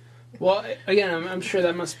 Well, again, I'm sure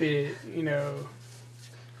that must be,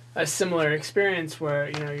 a similar experience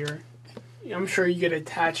where, I'm sure you get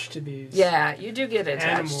attached to these. Yeah, you do get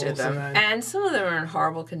attached to them. And some of them are in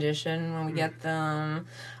horrible condition when we get them.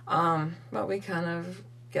 But we kind of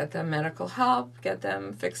get them medical help, get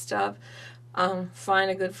them fixed up, find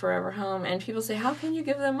a good forever home. And people say, how can you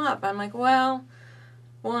give them up? I'm like, well,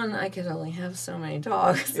 one, I could only have so many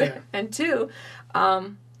dogs. Yeah. And two,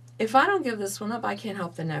 if I don't give this one up, I can't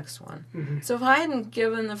help the next one. So if I hadn't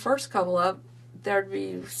given the first couple up, there'd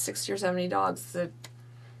be 60 or 70 dogs that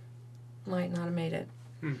might not have made it.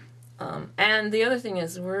 And the other thing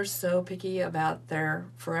is we're so picky about their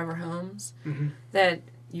forever homes that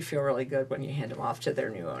you feel really good when you hand them off to their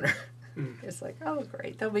new owner. It's like, oh,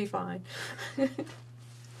 great, they'll be fine.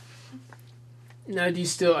 Now,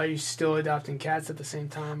 are you still adopting cats at the same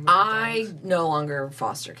time? I no longer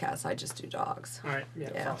foster cats. I just do dogs. All right,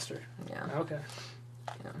 yeah. Foster. Yeah. Okay.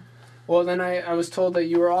 Yeah. Well, then I was told that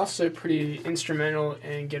you were also pretty instrumental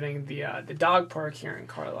in getting the dog park here in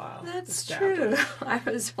Carlisle. That's true. I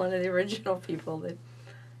was one of the original people that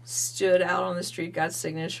stood out on the street, got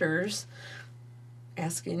signatures,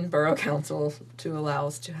 asking Borough Council to allow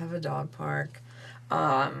us to have a dog park.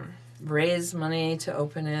 raised money to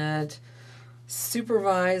open it,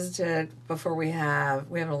 supervised it before we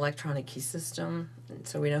have an electronic key system,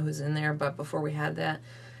 so we know who's in there. But before we had that,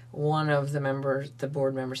 one of the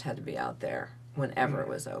board members had to be out there whenever it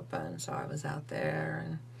was open. So I was out there,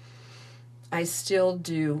 and I still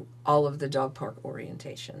do all of the dog park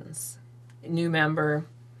orientations. New member,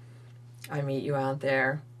 I meet you out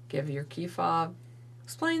there, give your key fob,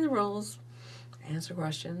 explain the rules, answer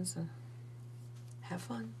questions, and have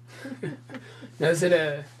fun. Now, is it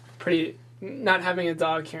a pretty, not having a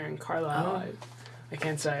dog here in Carlisle, I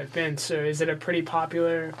can't say I've been, so is it a pretty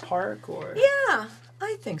popular park, or? Yeah,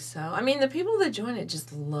 I think so. I mean, the people that join it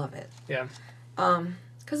just love it. Yeah.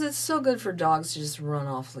 Because it's so good for dogs to just run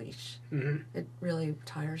off leash. Mm-hmm. It really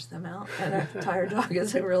tires them out, and a tired dog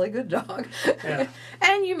is a really good dog. Yeah.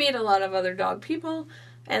 And you meet a lot of other dog people,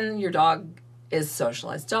 and your dog is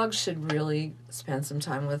socialized. Dogs should really spend some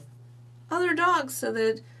time with other dogs so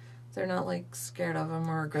that they're not, like, scared of them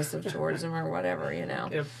or aggressive towards them or whatever, you know.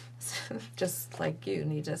 Yep. Just like you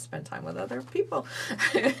need to spend time with other people.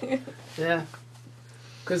 Yeah.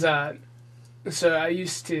 Because, so I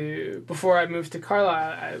used to, before I moved to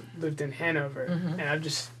Carlisle, I lived in Hanover, and I've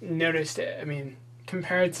just noticed it. I mean,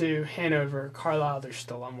 compared to Hanover, Carlisle, there's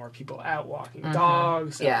still a lot more people out walking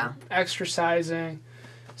dogs, exercising.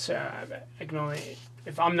 So I can only,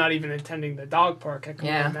 if I'm not even attending the dog park, I can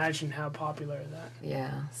only imagine how popular that.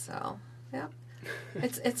 Yeah, so, yeah.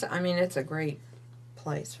 It's I mean, it's a great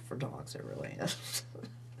place for dogs, it really is.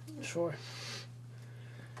 Sure.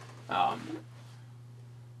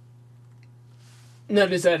 Now,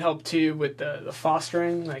 does that help too with the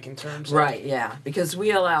fostering, like in terms of... Right, yeah, because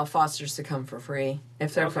we allow fosters to come for free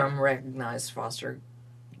if they're from recognized foster,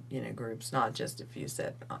 groups, not just if you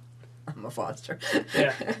said, I'm a foster.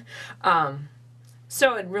 Yeah.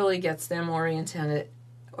 So it really gets them oriented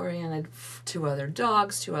to other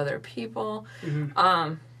dogs, to other people.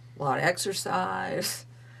 A lot of exercise.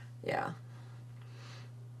 Yeah.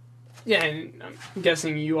 Yeah, and I'm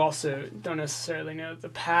guessing you also don't necessarily know the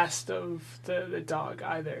past of the dog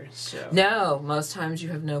either, so... No, most times you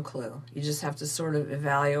have no clue. You just have to sort of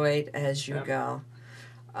evaluate as you go.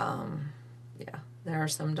 There are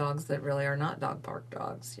some dogs that really are not dog park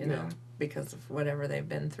dogs, because of whatever they've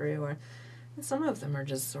been through. And some of them are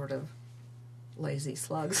just sort of lazy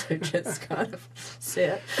slugs who just kind of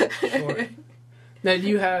sit. Sure. Now, do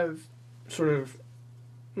you have sort of,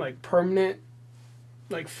 like, permanent...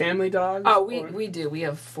 like family dogs? Oh, we do. We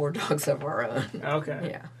have 4 dogs of our own. Okay.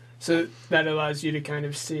 Yeah. So that allows you to kind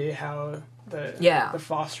of see how the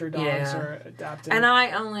foster dogs are adapting.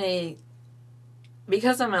 And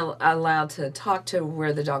because I'm allowed to talk to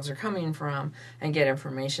where the dogs are coming from and get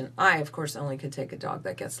information, I, of course, only could take a dog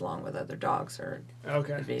that gets along with other dogs, or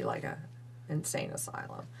it'd be like a insane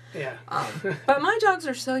asylum. Yeah. But my dogs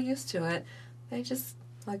are so used to it, they just...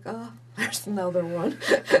 like, oh, there's another one.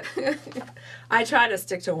 I try to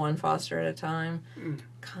stick to one foster at a time.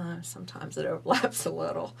 Sometimes it overlaps a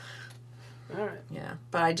little. All right. Yeah.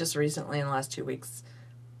 But I just recently, in the last 2 weeks,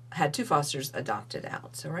 had 2 fosters adopted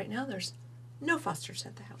out. So right now there's no fosters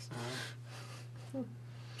at the house.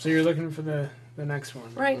 So you're looking for the next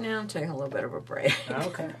one? Right now I'm taking a little bit of a break.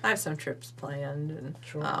 Okay. I have some trips planned, and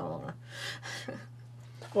sure. I don't want to.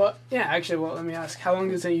 Well, yeah, actually, let me ask, how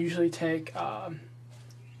long does it usually take...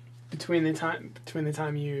 between the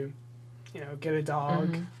time you get a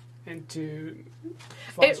dog and to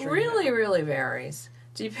fostering it really varies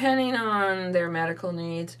depending on their medical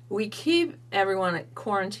needs. We keep everyone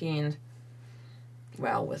quarantined,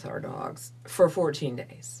 well, with our dogs for 14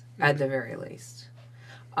 days at the very least,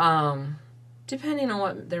 depending on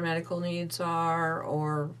what their medical needs are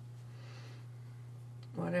or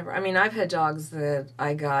whatever. I mean, I've had dogs that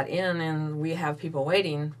I got in and we have people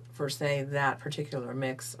waiting for, say, that particular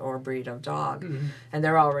mix or breed of dog, and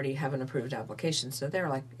they're already have an approved application, so they're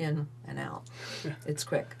like in and out. Yeah. It's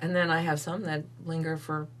quick. And then I have some that linger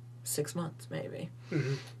for 6 months maybe.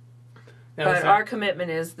 But our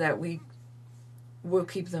commitment is that we'll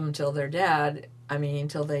keep them until they're dead. I mean,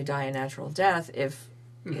 until they die a natural death. If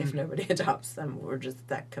nobody adopts them, we're just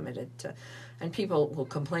that committed to. And people will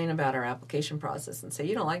complain about our application process and say,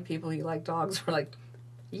 you don't like people, you like dogs. We're like,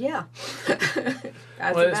 yeah. That's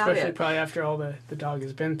well, about especially it. probably after all the dog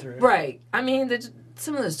has been through. Right. I mean,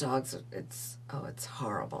 some of those dogs, it's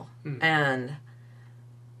horrible. And,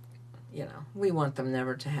 we want them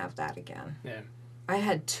never to have that again. Yeah. I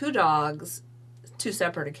had 2 dogs, 2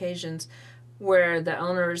 separate occasions, where the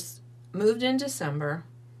owners moved in December,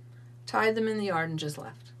 tied them in the yard, and just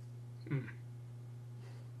left.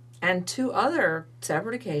 And 2 other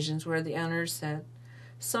separate occasions where the owners said,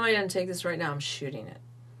 somebody doesn't take this right now, I'm shooting it.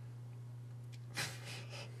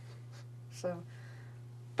 So,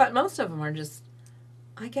 but most of them are just.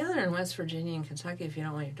 I gather in West Virginia and Kentucky, if you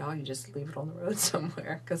don't want your dog, you just leave it on the road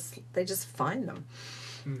somewhere because they just find them,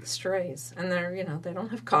 strays, and they're they don't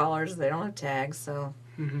have collars, they don't have tags, so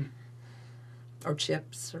or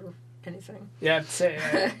chips or anything. Yeah, I'd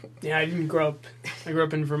say I didn't grow up. I grew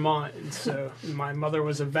up in Vermont, and so my mother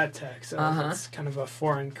was a vet tech, so it's kind of a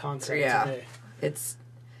foreign concept to me.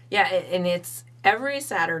 And it's every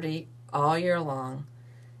Saturday all year long.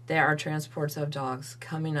 There are transports of dogs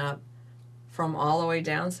coming up from all the way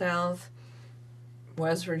down south,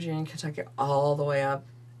 West Virginia, Kentucky, all the way up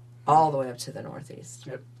to the Northeast.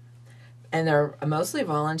 Yep. And they're mostly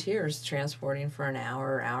volunteers transporting for an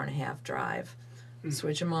hour, hour and a half drive.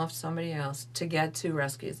 Switch them off to somebody else to get to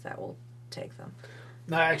rescues that will take them.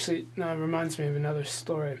 It reminds me of another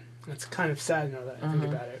story. It's kind of sad now that I think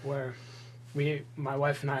about it, where my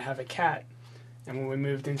wife and I have a cat, and when we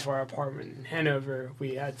moved into our apartment in Hanover,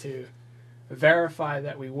 we had to verify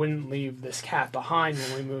that we wouldn't leave this cat behind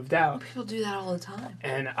when we moved out. People do that all the time.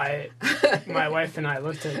 And my wife and I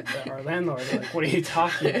looked at our landlord like, "What are you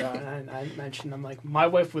talking about?" And I mentioned, I'm like, my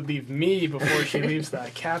wife would leave me before she leaves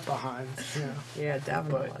that cat behind. Yeah,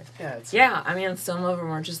 definitely. But, I mean, some of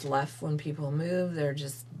them are just left when people move. They're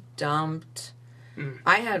just dumped.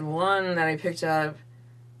 I had one that I picked up,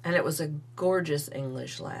 and it was a gorgeous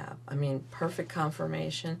English lab. I mean, perfect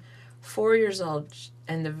conformation. 4 years old,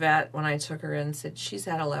 and the vet, when I took her in, said she's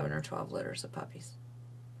had 11 or 12 litters of puppies.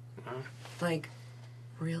 Like,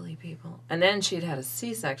 really, people? And then she'd had a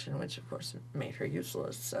C-section, which, of course, made her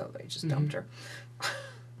useless, so they just dumped her.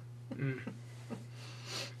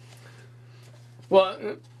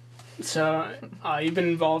 Well, so you've been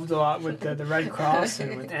involved a lot with the Red Cross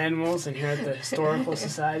and with animals and here at the Historical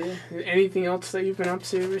Society. Anything else that you've been up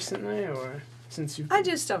to recently, or... I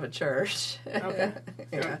do stuff at church. Okay.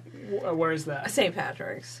 Where is that? St.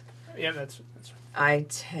 Patrick's. Yeah, that's I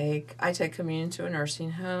take communion to a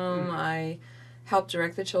nursing home. I help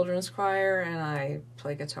direct the children's choir, and I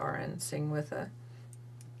play guitar and sing with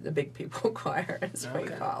the big people choir, as we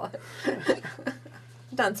call it.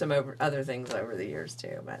 Done some other things over the years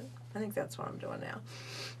too, but I think that's what I'm doing now.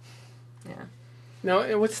 Yeah.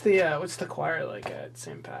 No, what's the choir like at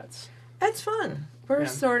St. Pat's? It's fun. We're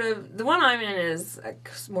sort of... The one I'm in is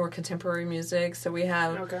more contemporary music. So we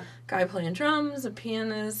have a guy playing drums, a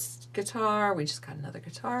pianist, guitar. We just got another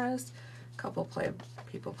guitarist. A couple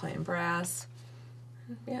people playing brass.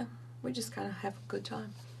 Yeah, we just kind of have a good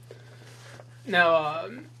time. Now,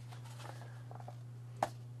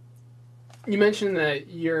 you mentioned that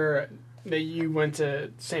you went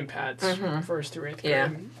to St. Pat's first through 8th grade. Yeah.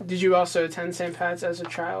 Did you also attend St. Pat's as a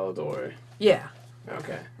child, or...? Yeah.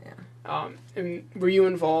 Okay. Yeah. And were you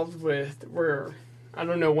involved with, I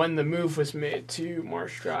don't know when the move was made to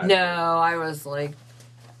Marsh Drive? No, I was like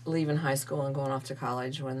leaving high school and going off to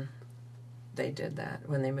college when they did that,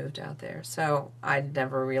 when they moved out there. So I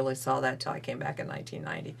never really saw that till I came back in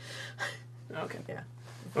 1990. Okay. Yeah.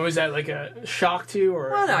 And was that like a shock to you, or?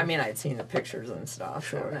 Well, no, I mean, I'd seen the pictures and stuff,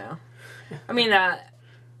 so now. I mean,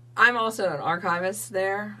 I'm also an archivist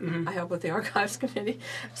there. I help with the archives committee.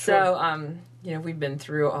 So, we've been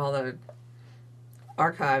through all the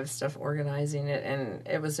archive stuff, organizing it, and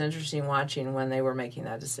it was interesting watching when they were making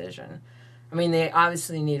that decision. I mean, they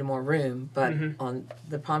obviously needed more room, but on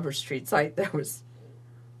the Pomper Street site, there was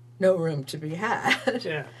no room to be had.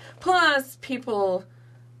 Yeah. Plus, people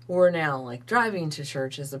were now, like, driving to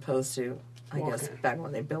church as opposed to, I guess, back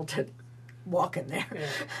when they built it, walking there.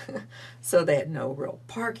 Yeah. So they had no real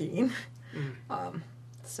parking.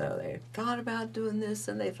 So they thought about doing this,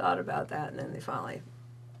 and they thought about that, and then they finally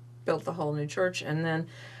built the whole new church. And then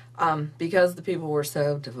because the people were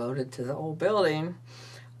so devoted to the old building,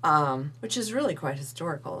 which is really quite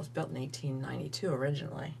historical. It was built in 1892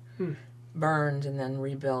 originally. Burned and then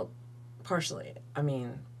rebuilt partially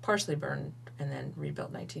burned and then rebuilt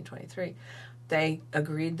in 1923. They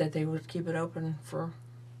agreed that they would keep it open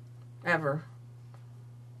forever,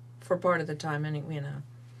 for part of the time,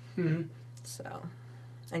 So,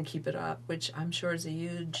 and keep it up, which I'm sure is a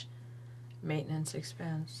huge maintenance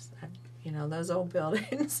expense. Those old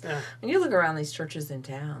buildings. Yeah. When you look around these churches in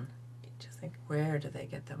town, you just think, where do they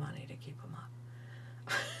get the money to keep them up?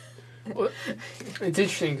 Well, it's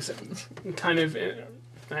interesting because kind of,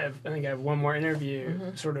 I think I have one more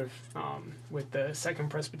interview sort of with the Second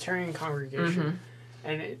Presbyterian congregation,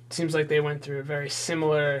 and it seems like they went through a very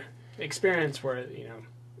similar experience where,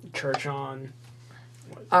 church on.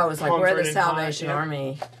 It was like where the Salvation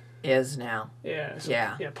Army is now. Yeah. So,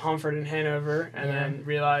 Yeah. Pomfret and Hanover, and then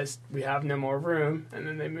realized we have no more room, and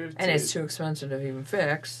then they moved And it's too expensive to even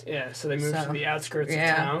fix. Yeah, so they moved to the outskirts of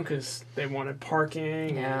town because they wanted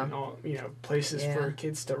parking and all, places for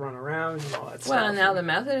kids to run around and all that stuff. Well, now the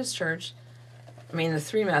Methodist Church, the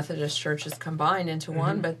 3 Methodist churches combined into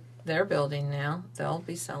one, but they're building now. They'll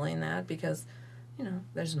be selling that because,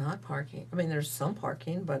 there's not parking. There's some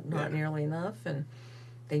parking, but not nearly enough, and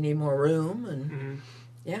they need more room, and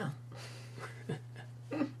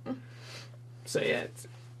So, it's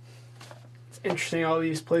interesting, all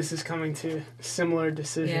these places coming to similar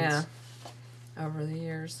decisions. Yeah, over the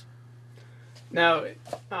years. Now,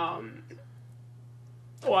 I'm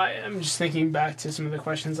just thinking back to some of the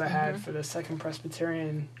questions I had for the Second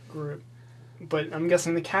Presbyterian group, but I'm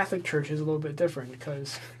guessing the Catholic Church is a little bit different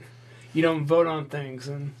because you don't vote on things.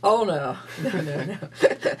 And oh, no. No.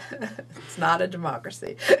 It's not a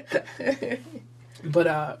democracy.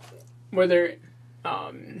 But were there...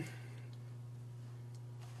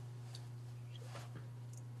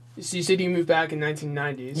 So you said you moved back in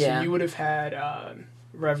 1990, so you would have had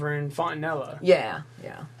Reverend Fontanella. Yeah.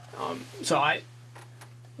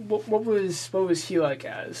 What was he like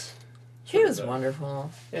as? He was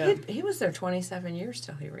wonderful. Yeah. He was there 27 years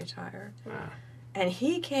till he retired. Wow. And when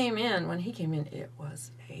he came in, it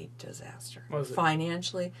was a disaster. Was it?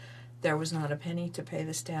 Financially, there was not a penny to pay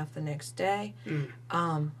the staff the next day.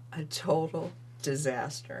 A total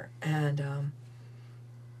disaster. And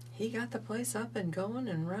he got the place up and going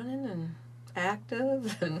and running and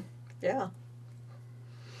active and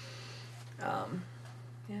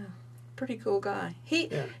pretty cool guy. He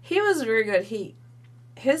was very good.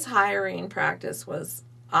 His hiring practice was,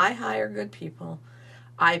 I hire good people,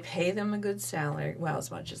 I pay them a good salary, well,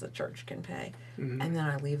 as much as the church can pay, and then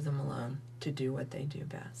I leave them alone to do what they do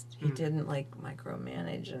best. He didn't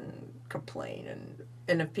micromanage and complain,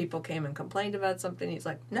 and if people came and complained about something, he's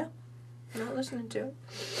like, no, I'm not listening to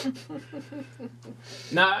it.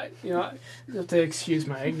 You have to excuse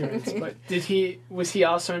my ignorance, but was he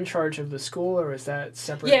also in charge of the school, or is that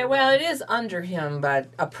separate? Yeah, well, it is under him, but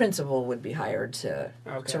a principal would be hired to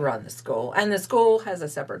run the school. And the school has a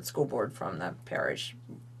separate school board from the parish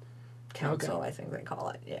council, I think they call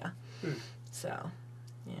it, So,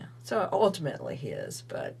 So ultimately he is,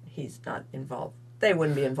 but he's not involved. They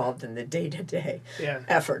wouldn't be involved in the day-to-day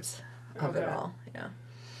efforts of it all,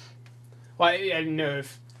 Well, I didn't know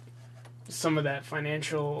if some of that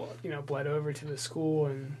financial, bled over to the school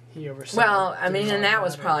and he oversaw. Well, and that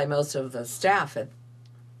was probably most of the staff at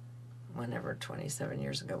whenever 27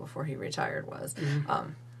 years ago before he retired was.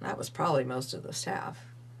 That was probably most of the staff,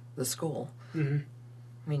 the school.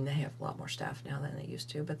 They have a lot more staff now than they used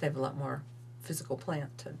to, but they have a lot more physical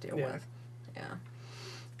plant to deal with. Yeah.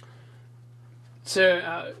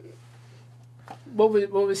 So, what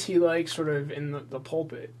was he like, sort of in the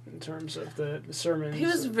pulpit in terms of the sermons? He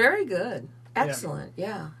was very good, excellent.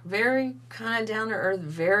 Very kind of down to earth,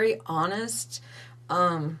 very honest.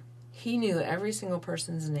 He knew every single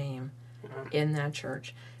person's name in that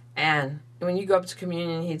church, and when you go up to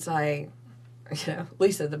communion, he's like,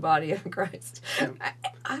 Lisa, the body of Christ.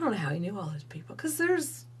 I don't know how he knew all those people because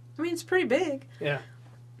it's pretty big. Yeah.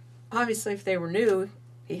 Obviously, if they were new,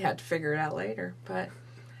 he had to figure it out later, but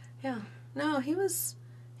no, he was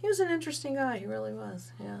an interesting guy. He really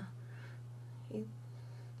was. Yeah, he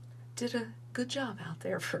did a good job out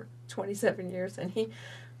there for 27 years. And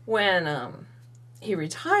when he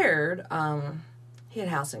retired, he had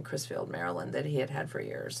a house in Crisfield, Maryland, that he had for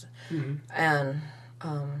years, and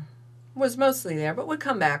was mostly there, but would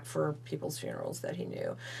come back for people's funerals that he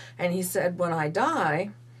knew. And he said, "When I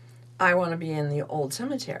die, I want to be in the old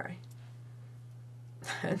cemetery."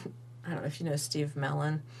 I don't know if you know Steve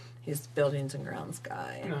Mellon. He's buildings and grounds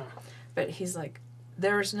guy. No. But he's like,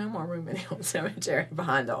 there's no more room in the old cemetery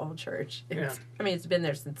behind the old church. It's been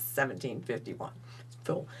there since 1751. It's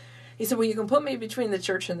full. He said, well, you can put me between the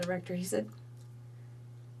church and the rectory. He said,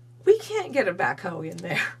 we can't get a backhoe in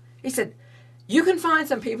there. He said, you can find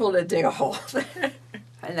some people to dig a hole there.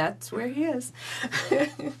 And that's where he is.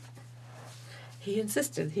 He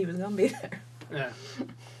insisted he was going to be there. Yeah.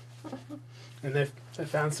 And they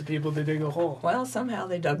found some people to dig a hole. Well, somehow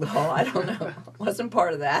they dug the hole. I don't know. Wasn't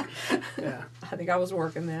part of that. Yeah. I think I was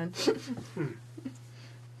working then.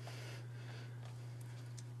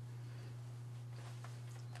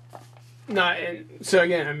 No, and so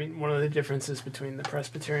again, one of the differences between the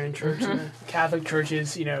Presbyterian Church and the Catholic Church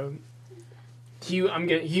is, he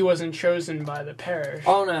wasn't chosen by the parish.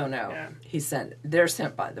 Oh no. Yeah. They're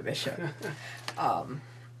sent by the bishop.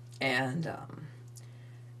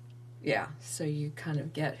 So you kind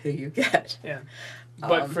of get who you get. Yeah.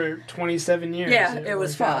 But for 27 years. Yeah, it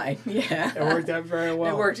was fine. Yeah. It worked out very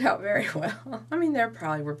well. It worked out very well. I mean, there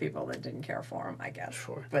probably were people that didn't care for him, I guess.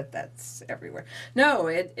 Sure. But that's everywhere. No,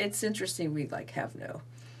 it's interesting. We,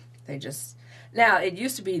 they just... Now, it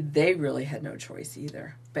used to be they really had no choice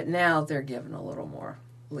either. But now they're given a little more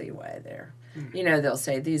leeway there. Mm-hmm. You know, they'll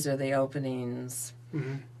say, these are the openings.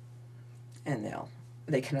 Mm-hmm. And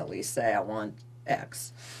they can at least say, I want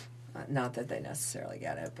X. Not that they necessarily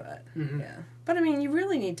get it, but yeah. But I mean, you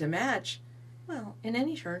really need to match, well, in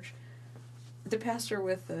any church, the pastor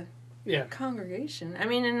with the congregation. I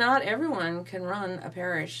mean, and not everyone can run a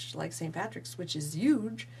parish like St. Patrick's, which is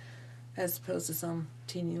huge, as opposed to some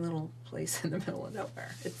teeny little place in the middle of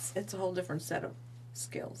nowhere. It's a whole different set of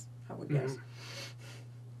skills, I would guess.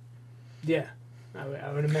 Yeah, I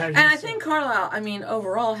would imagine. And I think Carlisle, I mean,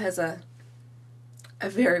 overall has a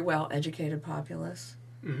very well-educated populace.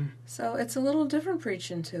 Mm-hmm. So it's a little different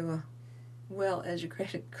preaching to a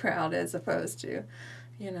well-educated crowd as opposed to,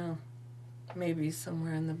 you know, maybe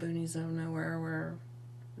somewhere in the boonies of nowhere where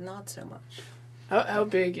not so much. How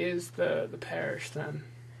big is the parish then?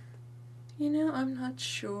 You know, I'm not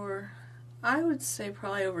sure. I would say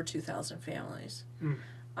probably over 2,000 families. Mm.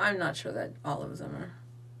 I'm not sure that all of them are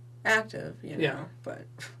active, you know, but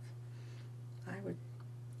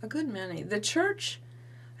a good many. The church...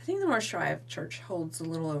 I think the North Drive Church holds a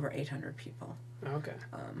little over 800 people. Okay.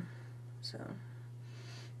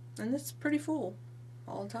 And it's pretty full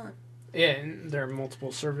all the time. Yeah, and there are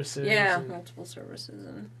multiple services. Yeah, multiple services,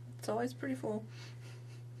 and it's always pretty full.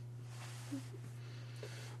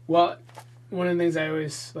 Well, one of the things I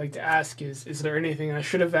always like to ask is there anything I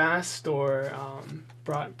should have asked or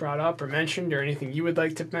brought up or mentioned, or anything you would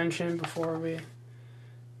like to mention before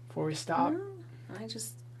we stop? No,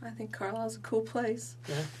 I think Carlisle's a cool place.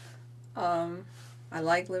 Yeah. I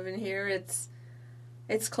like living here.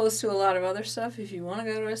 It's close to a lot of other stuff. If you want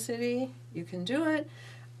to go to a city, you can do it.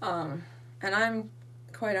 And I'm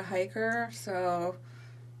quite a hiker, so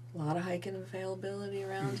a lot of hiking availability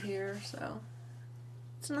around here. So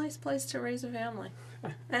it's a nice place to raise a family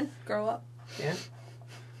and grow up. Yeah.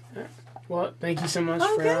 Well, thank you so much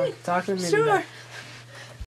for talking to me today.